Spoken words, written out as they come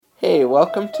Hey,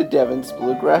 welcome to Devon's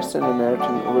Bluegrass and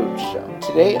American Roots Show.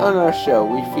 Today on our show,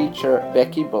 we feature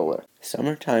Becky Buller.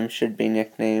 Summertime should be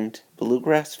nicknamed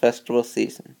Bluegrass Festival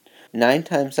Season. 9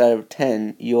 times out of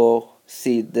 10, you'll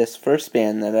see this first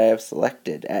band that I have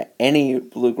selected at any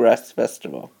Bluegrass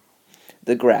Festival,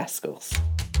 the Grascals.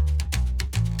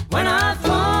 When I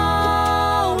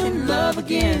fall in love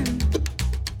again,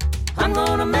 I'm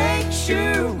gonna make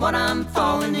sure what I'm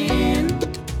falling in.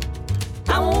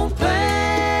 I won't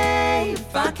play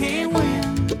if I can't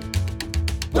win.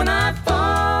 When I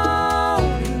fall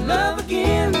in love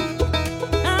again,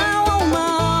 I want my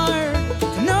heart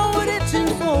to know what it's in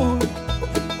for.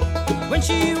 When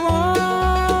she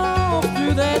walks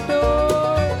through that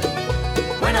door,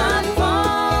 when I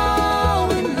fall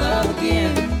in love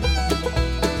again,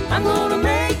 I'm gonna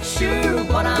make sure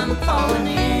what I'm falling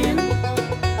in.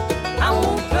 I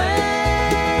won't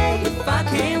play if I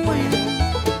can't win.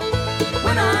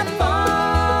 When I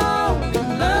fall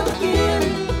in love again,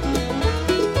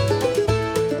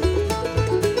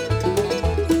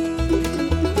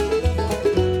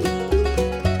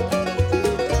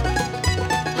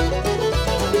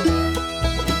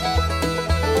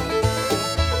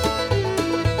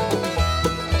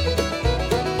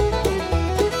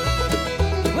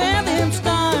 well, them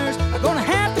stars are gonna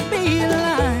have to be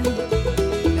aligned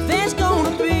if there's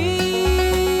gonna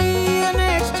be a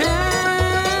next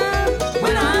time.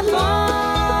 When I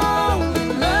fall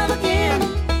in love again,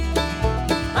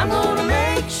 I'm gonna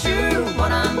make sure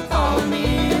what I'm falling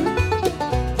in.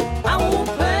 I won't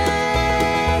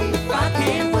play if I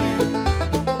can't win.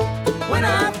 When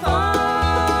I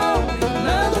fall in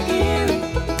love again,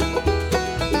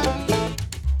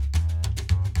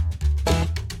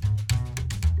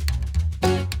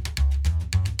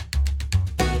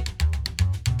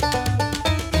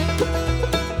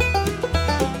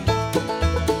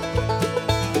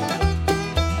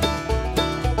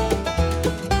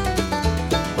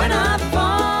 when I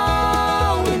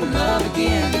fall in love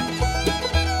again,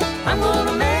 I'm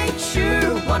gonna make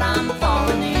sure what I'm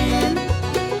falling in.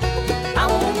 I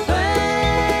won't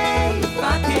play if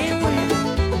I can't win.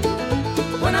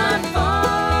 When I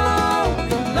fall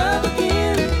in love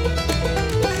again,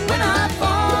 when I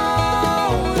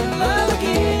fall in love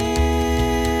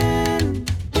again.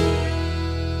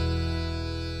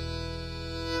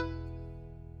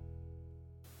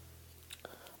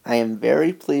 I am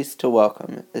very pleased to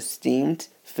welcome esteemed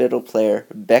fiddle player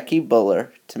Becky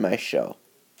Buller to my show.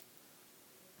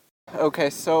 Okay,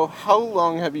 so how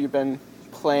long have you been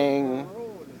playing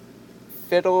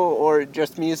fiddle or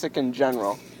just music in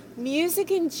general? Music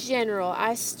in general,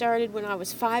 I started when I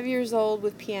was 5 years old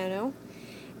with piano,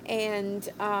 and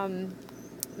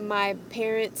my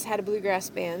parents had a bluegrass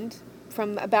band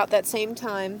from about that same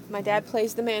time. My dad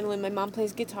plays the mandolin, my mom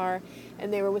plays guitar,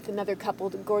 and they were with another couple,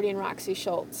 Gordy and Roxy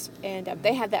Schultz, and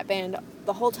they had that band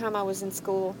the whole time I was in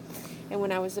school. And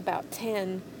when I was about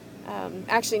 10,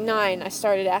 actually 9, I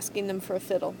started asking them for a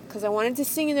fiddle because I wanted to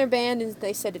sing in their band, and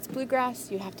they said, it's bluegrass,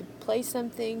 you have to play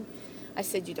something. I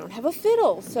said, you don't have a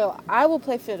fiddle, so I will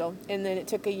play fiddle. And then it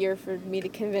took a year for me to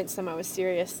convince them I was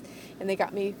serious, and they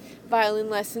got me violin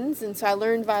lessons, and so I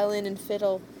learned violin and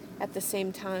fiddle at the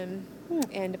same time,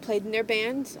 and played in their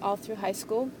band all through high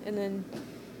school, and then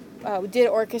did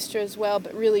orchestra as well,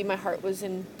 but really my heart was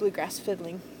in bluegrass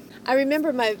fiddling. I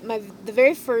remember the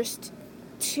very first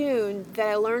tune that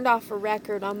I learned off a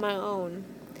record on my own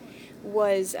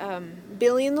was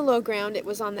Billy in the Low Ground. It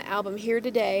was on the album Here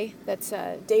Today. That's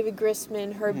David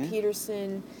Grissman, Herb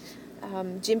Peterson,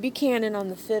 Jim Buchanan on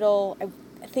the fiddle.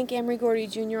 I think Emery Gordy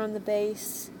Jr. on the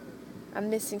bass. I'm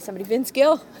missing somebody. Vince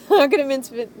Gill. I'm going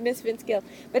to miss Vince Gill.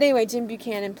 But anyway, Jim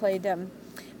Buchanan played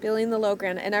Billy in the Low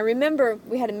Ground. And I remember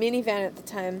we had a minivan at the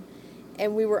time,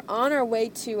 and we were on our way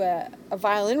to a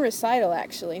violin recital,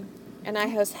 actually. And I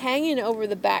was hanging over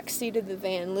the back seat of the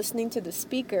van listening to the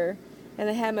speaker, and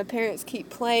I had my parents keep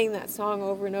playing that song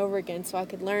over and over again so I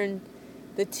could learn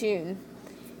the tune.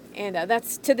 And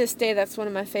that's, to this day, that's one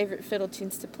of my favorite fiddle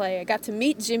tunes to play. I got to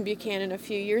meet Jim Buchanan a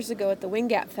few years ago at the Wind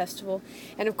Gap Festival,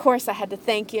 and of course I had to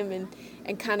thank him and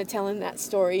kind of tell him that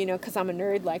story, because I'm a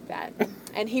nerd like that.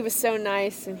 And he was so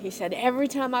nice, and he said, every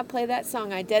time I play that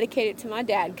song, I dedicate it to my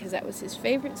dad, because that was his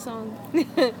favorite song.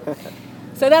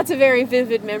 So that's a very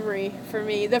vivid memory for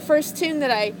me. The first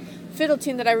fiddle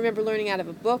tune that I remember learning out of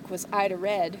a book was Ida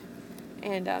Red.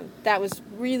 And that was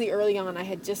really early on. I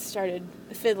had just started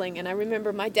fiddling, and I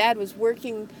remember my dad was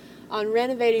working on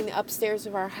renovating the upstairs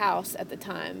of our house at the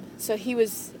time. So he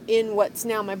was in what's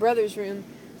now my brother's room,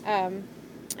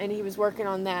 and he was working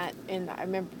on that, and I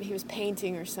remember he was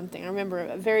painting or something. I remember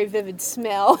a very vivid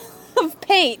smell of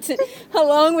paint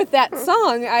along with that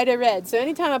song, Ida Red. So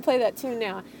anytime I play that tune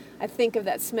now, I think of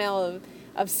that smell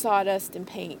of sawdust and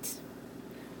paint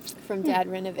from Dad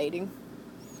renovating.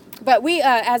 But we,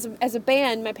 as a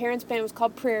band, my parents' band was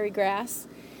called Prairie Grass,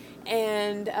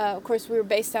 and of course we were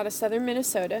based out of southern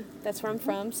Minnesota. That's where I'm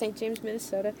from, St. James,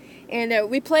 Minnesota. And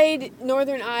we played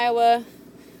northern Iowa,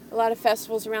 a lot of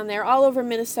festivals around there, all over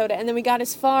Minnesota. And then we got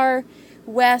as far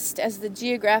west as the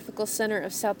geographical center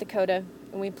of South Dakota,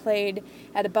 and we played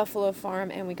at a buffalo farm,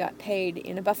 and we got paid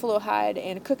in a buffalo hide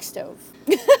and a cook stove.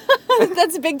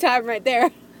 That's a big time right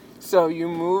there. So you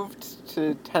moved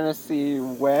to Tennessee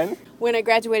when? When I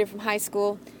graduated from high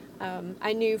school,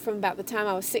 I knew from about the time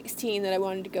I was 16 that I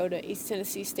wanted to go to East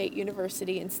Tennessee State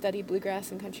University and study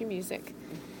bluegrass and country music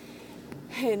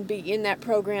and be in that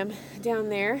program down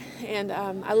there. And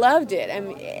I loved it. I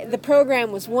mean, the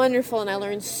program was wonderful, and I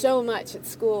learned so much at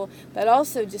school, but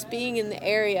also just being in the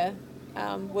area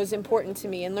was important to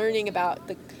me, and learning about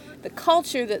the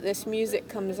culture that this music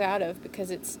comes out of, because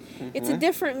it's a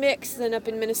different mix than up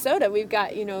in Minnesota. We've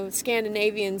got,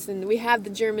 Scandinavians, and we have the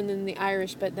German and the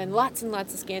Irish, but then lots and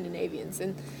lots of Scandinavians.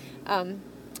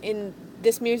 And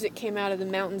this music came out of the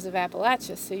mountains of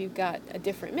Appalachia, so you've got a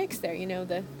different mix there,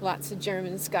 the lots of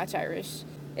German, Scotch, Irish.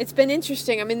 It's been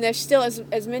interesting. I mean, there's still,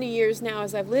 as many years now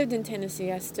as I've lived in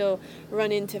Tennessee, I still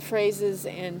run into phrases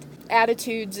and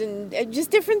attitudes and just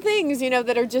different things,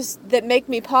 that make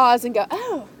me pause and go,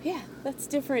 oh, yeah, that's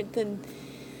different than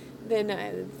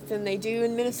they do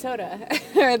in Minnesota.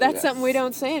 Or that's something we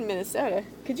don't say in Minnesota.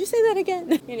 Could you say that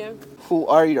again? Who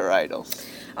are your idols?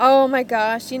 Oh my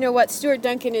gosh, you know what? Stuart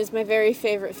Duncan is my very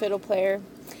favorite fiddle player,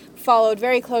 followed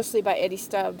very closely by Eddie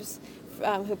Stubbs,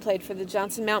 who played for the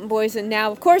Johnson Mountain Boys, and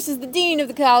now, of course, is the dean of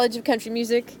the College of Country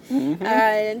Music,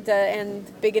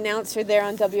 and big announcer there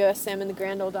on WSM and the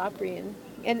Grand Ole Opry.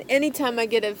 And anytime I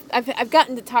get I've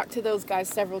gotten to talk to those guys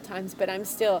several times, but I'm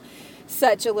still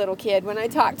such a little kid when I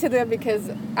talk to them, because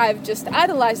I've just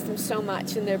idolized them so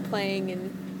much in their playing,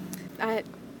 and I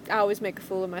always make a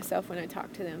fool of myself when I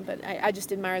talk to them, but I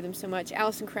just admire them so much.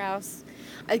 Alison Krauss.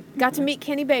 I got to meet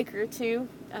Kenny Baker, too.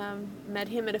 Met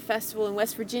him at a festival in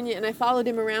West Virginia, and I followed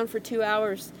him around for 2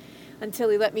 hours until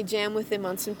he let me jam with him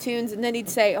on some tunes, and then he'd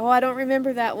say, oh, I don't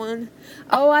remember that one.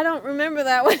 Oh, I don't remember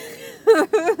that one.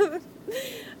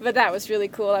 But that was really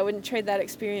cool. I wouldn't trade that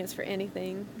experience for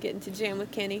anything, getting to jam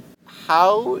with Kenny.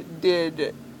 How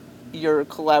did your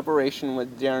collaboration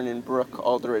with Darren and Brooke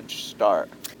Aldridge start?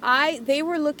 They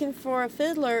were looking for a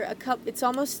fiddler. It's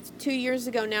almost 2 years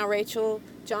ago now. Rachel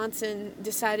Johnson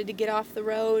decided to get off the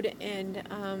road, and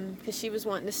because she was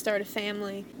wanting to start a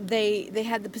family, they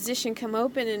had the position come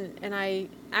open, and I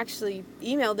actually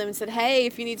emailed them and said, hey,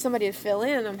 if you need somebody to fill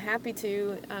in, I'm happy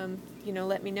to.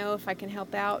 Let me know if I can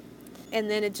help out. And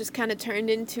then it just kind of turned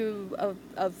into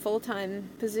a full-time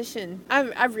position.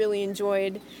 I've really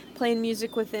enjoyed playing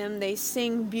music with them. They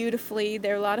sing beautifully.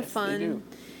 They're a lot of fun. They do.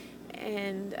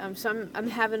 And so I'm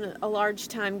having a large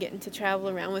time getting to travel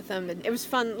around with them. And it was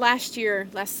fun. Last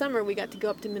summer, we got to go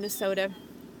up to Minnesota.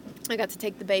 I got to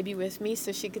take the baby with me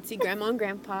so she could see Grandma and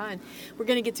Grandpa. And we're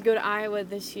going to get to go to Iowa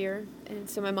this year. And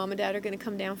so my mom and dad are going to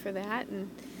come down for that. And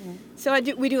so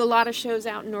we do a lot of shows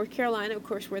out in North Carolina, of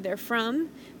course, where they're from.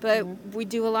 But we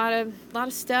do a lot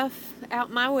of stuff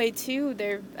out my way, too.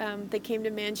 They came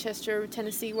to Manchester,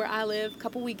 Tennessee, where I live, a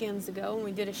couple weekends ago. And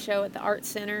we did a show at the Art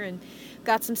Center and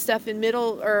got some stuff in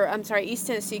East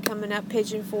Tennessee coming up,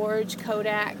 Pigeon Forge,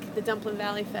 Kodak, the Dumpling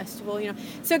Valley Festival,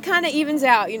 So it kind of evens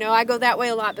out, I go that way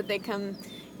a lot, but they come,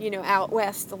 out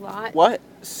west a lot. What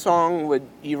song would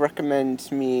you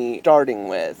recommend me starting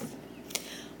with?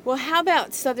 Well, how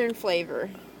about Southern Flavor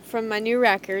from my new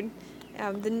record?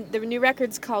 The new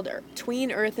record's called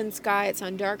Tween Earth and Sky. It's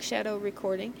on Dark Shadow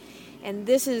Recording. And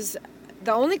this is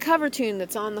the only cover tune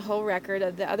that's on the whole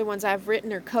record. The other ones I've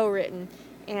written or co-written.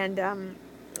 And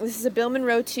this is a Bill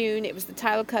Monroe tune. It was the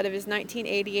title cut of his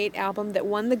 1988 album that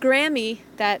won the Grammy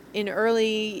that in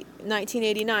early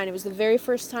 1989. It was the very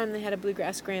first time they had a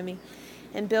Bluegrass Grammy.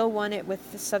 And Bill won it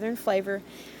with the Southern Flavor.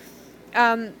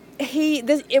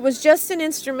 It was just an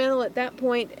instrumental at that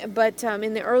point, but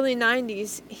in the early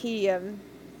 90s,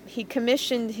 he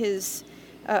commissioned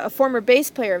a former bass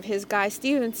player of his, Guy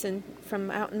Stevenson, from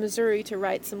out in Missouri, to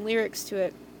write some lyrics to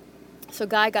it. So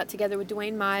Guy got together with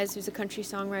Dwayne Mize, who's a country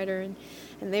songwriter,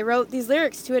 and they wrote these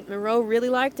lyrics to it. Monroe really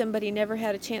liked them, but he never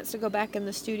had a chance to go back in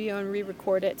the studio and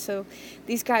re-record it. So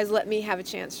these guys let me have a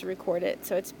chance to record it.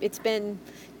 So it's been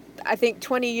I think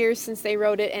 20 years since they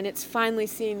wrote it, and it's finally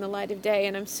seeing the light of day,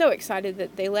 and I'm so excited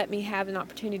that they let me have an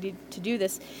opportunity to do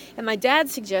this. And my dad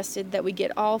suggested that we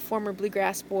get all former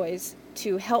bluegrass boys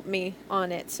to help me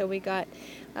on it. So we got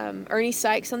Ernie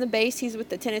Sykes on the bass. He's with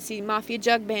the Tennessee Mafia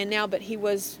Jug Band now, but he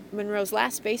was Monroe's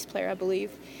last bass player, I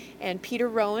believe. And Peter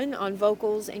Rowan on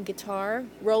vocals and guitar,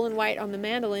 Roland White on the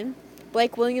mandolin,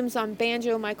 Blake Williams on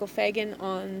banjo, Michael Fagan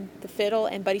on the fiddle,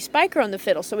 and Buddy Spiker on the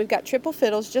fiddle. So we've got triple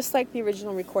fiddles, just like the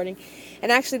original recording.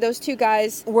 And actually those two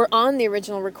guys were on the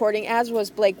original recording, as was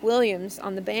Blake Williams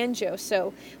on the banjo.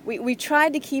 So we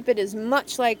tried to keep it as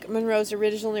much like Monroe's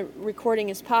original recording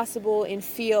as possible in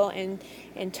feel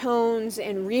and tones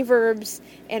and reverbs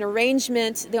and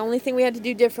arrangement. The only thing we had to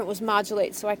do different was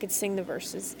modulate so I could sing the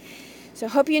verses. So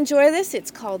hope you enjoy this.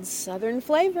 It's called Southern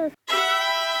Flavor.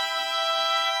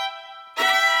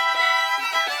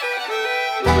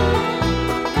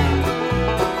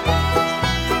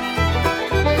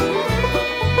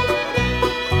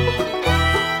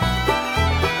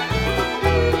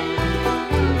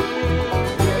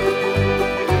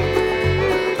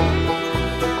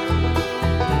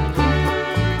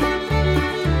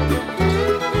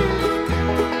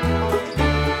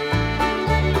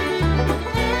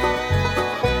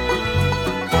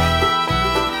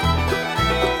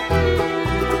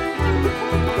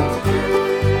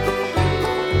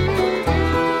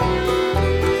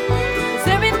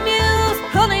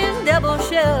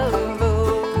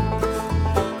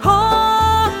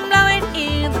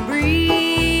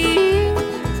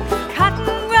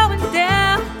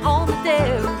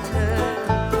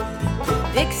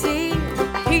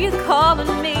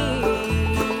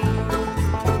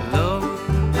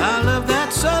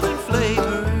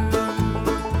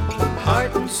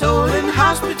 Soul and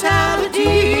hospitality.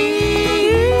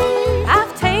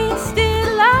 I've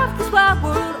tasted life this wide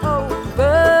world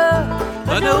over,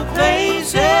 but no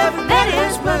place ever meant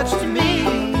as much to me.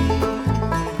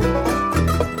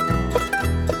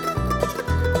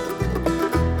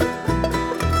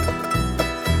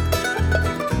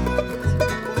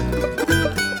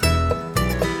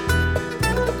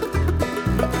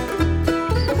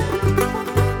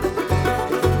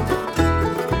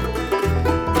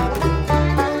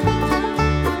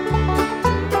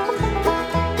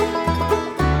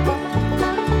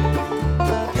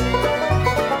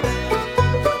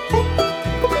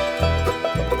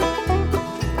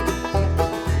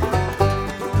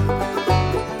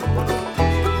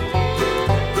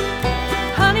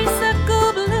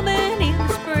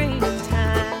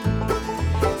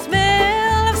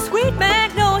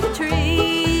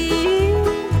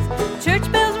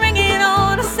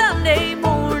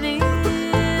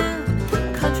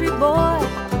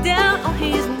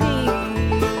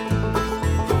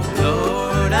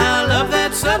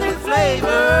 Southern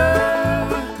flavor,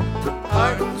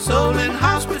 heart and soul and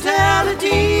hospitality.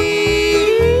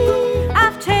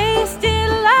 I've tasted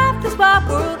life this wide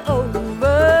world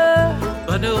over,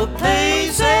 but no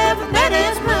place ever meant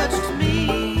as much to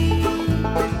me.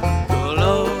 Oh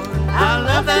Lord, I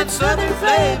love that Southern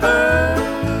flavor,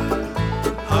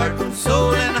 heart and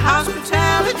soul and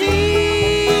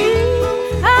hospitality.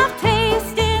 I've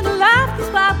tasted life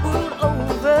this wide world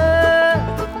over,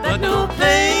 but no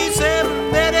place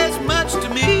ever meant as much to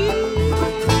me.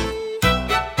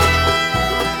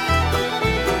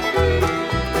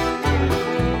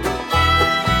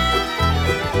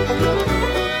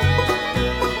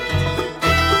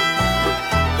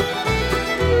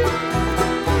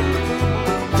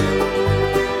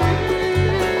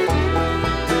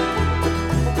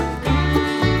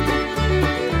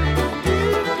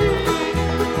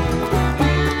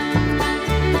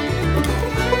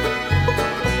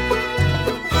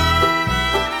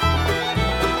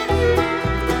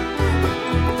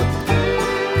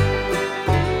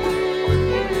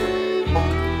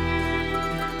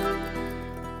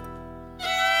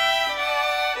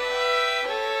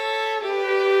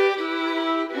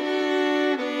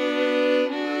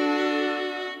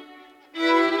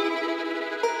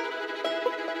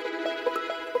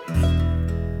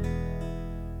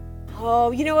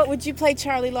 Oh, you know what? Would you play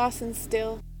Charlie Lawson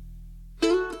still?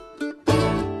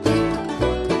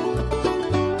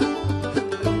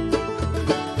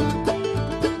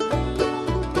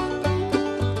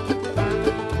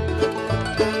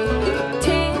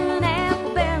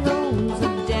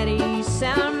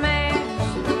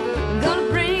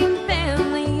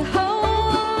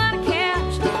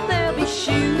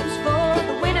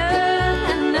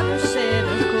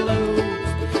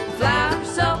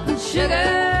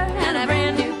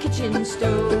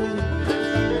 stove.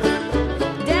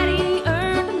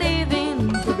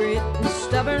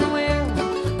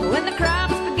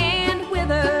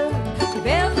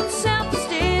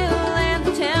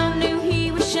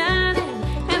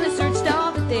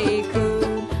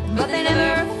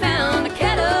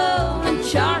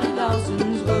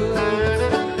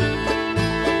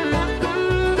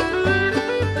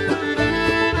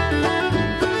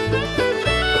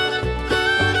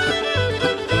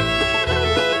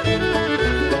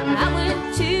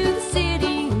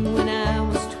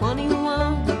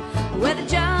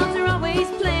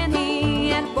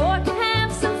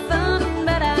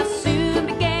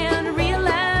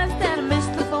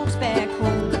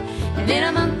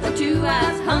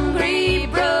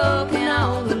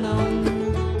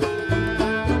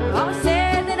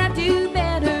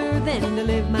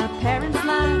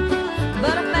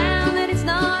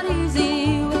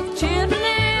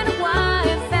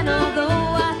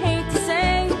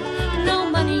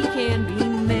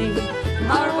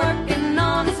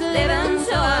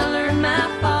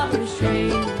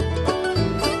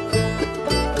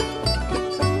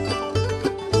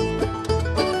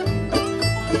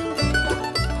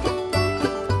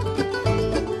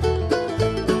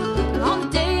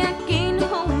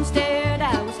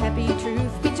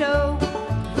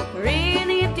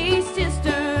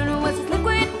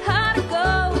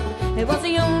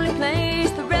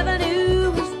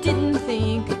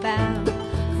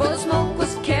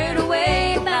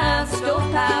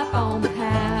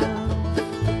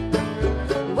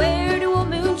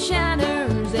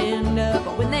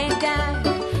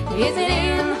 Is it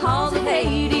in the halls of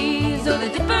Hades or the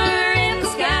Dipper in the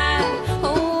sky?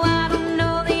 Oh, I don't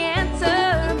know the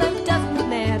answer, but it doesn't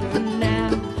matter now.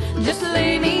 Just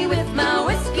lay me with my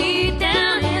whiskey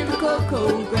down in the cold,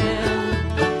 cold ground.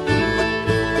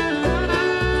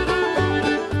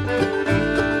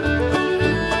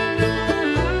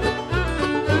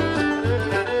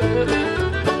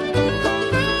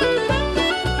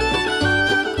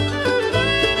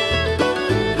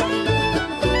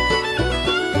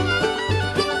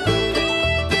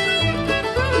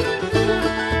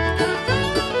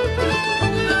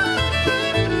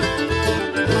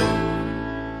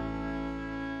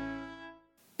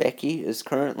 Becky is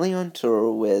currently on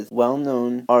tour with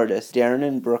well-known artist Darren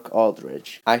and Brooke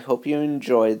Aldridge. I hope you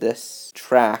enjoy this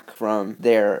track from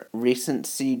their recent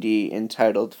CD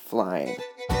entitled Flying.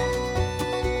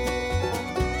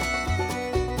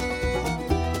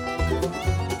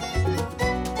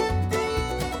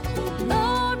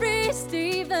 Laurie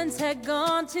Stevens had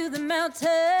gone to the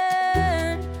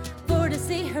mountain for to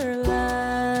see her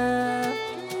love.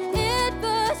 It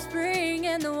was spring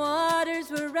and the waters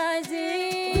were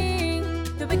rising,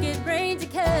 the wicked rain to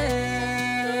come.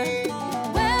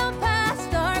 Well past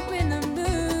dark when the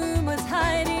moon was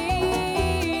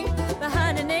hiding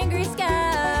behind an angry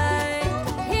sky,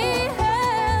 he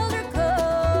held her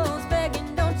close,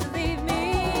 begging, don't you leave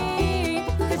me,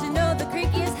 'cause you know the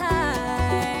creek is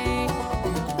high.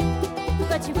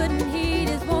 But she wouldn't heed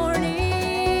his warning,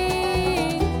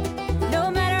 no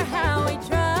matter how he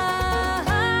tried.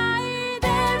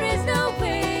 There is no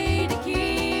way to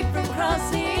keep from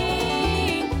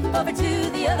crossing over to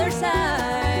the other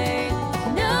side.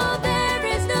 No, there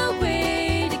is no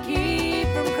way to keep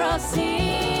from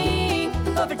crossing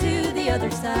over to the other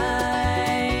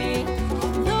side.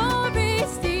 Laurie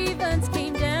Stevens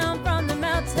came down from the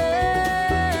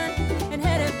mountain and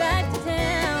headed back to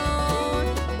town,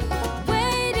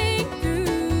 wading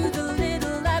through the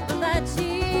little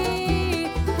Appalachie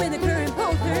when the current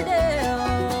pulled her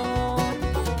down.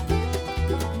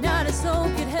 Not a soul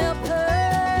could help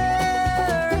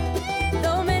her,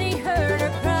 though many heard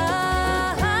her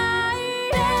cry.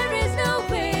 There is no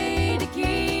way to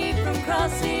keep from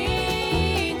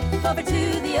crossing over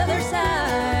to the other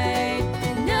side.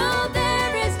 No,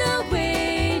 there is no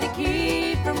way to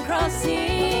keep from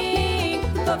crossing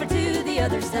over to the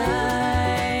other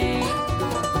side.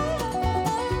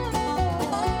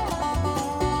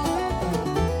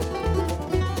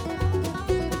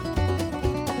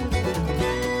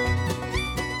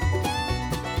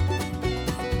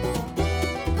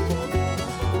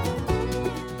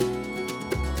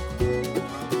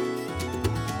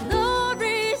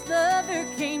 Laurie's lover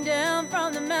came down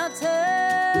from the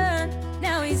mountain.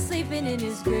 Now he's sleeping in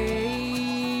his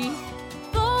grave.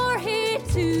 For he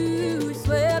too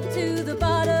swept to the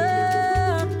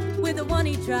bottom with the one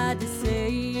he tried to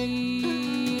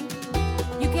save.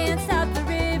 You can't stop the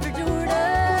river Jordan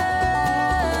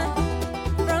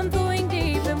from flowing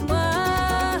deep and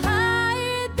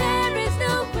wide. There is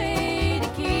no way to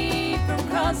keep from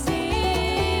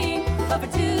crossing over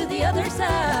to the other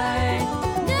side.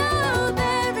 No,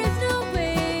 there is no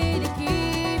way to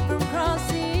keep from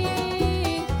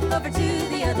crossing over to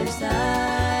the other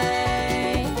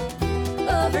side.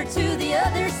 Over to the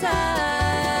other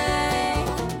side.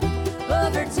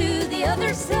 Over to the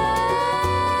other side.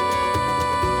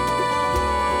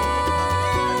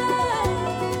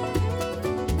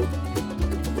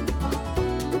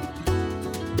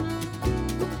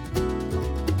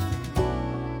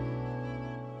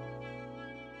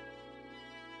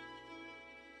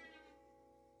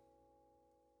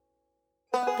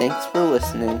 Thanks for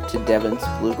listening to Devon's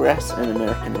Bluegrass and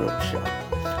American Road Show.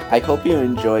 I hope you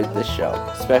enjoyed the show.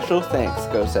 Special thanks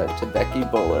goes out to Becky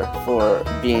Buller for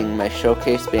being my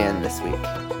showcase band this week.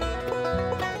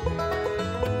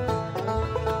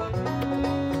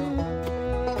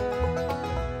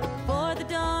 For the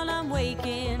dawn I'm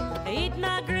waking, I eat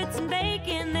my grits and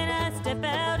bacon, then I step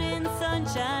out in the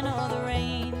sunshine or the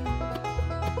rain.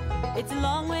 It's a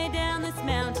long way down this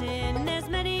mountain, and there's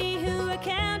many who are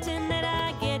counting that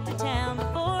I get to town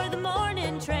before the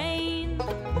morning train.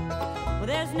 Well,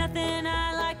 there's nothing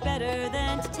I like better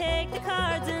than to take the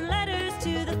cards and letters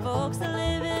to the folks that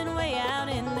living way out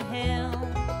in the hill.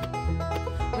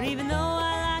 But even though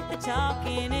I like the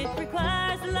talking, it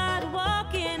requires a lot of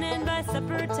walking, and by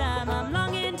supper time I'm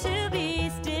longing to be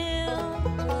still.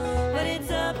 But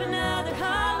it's up another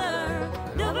holler,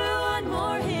 and over one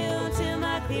more hill, till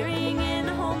my clearing in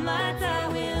the home lights I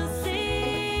will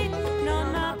see. And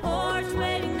on my porch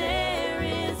waiting there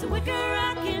is a wicker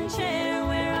rocking chair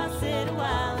where I'll sit a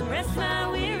while and rest my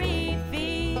weary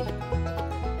feet.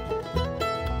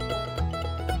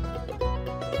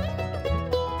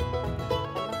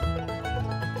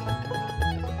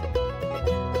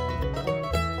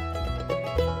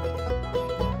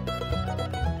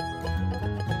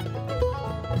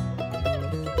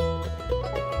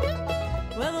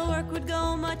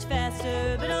 much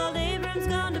faster. But old Abram's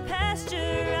gone to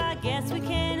pasture. I guess we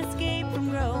can't escape from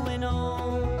growing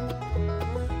old.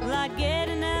 Well, I'd get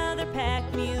another pack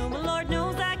mule, but Lord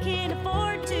knows I can't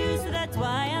afford to, so that's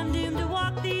why I'm doomed to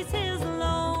walk these hills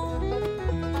alone.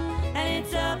 And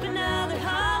it's up another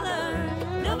holler,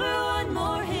 and over one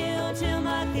more hill, till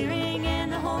my clearing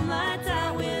and the home lights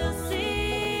I will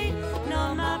see. And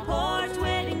on my porch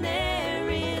waiting there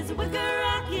is a wicker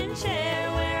rocking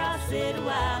chair, where I'll sit a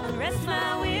while and rest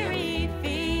my weary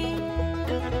feet.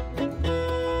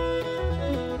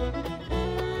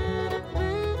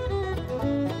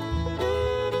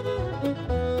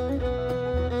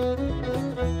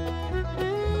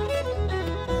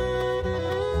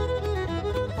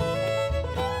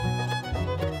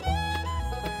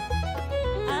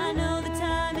 I know the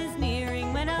time is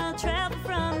nearing when I'll travel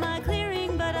from my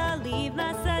clearing, but I'll leave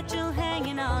my satchel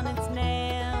hanging on its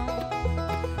nail.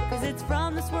 'Cause it's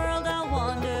from this world I'll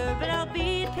wander, but I'll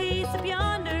be at peace up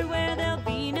yonder, where there'll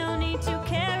be no need to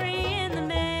carry in the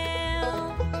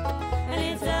mail. And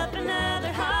it's up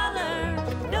another holler,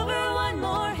 and over one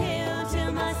more hill,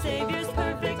 till my Savior's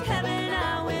perfect heaven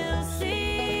I will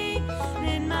see. And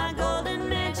in my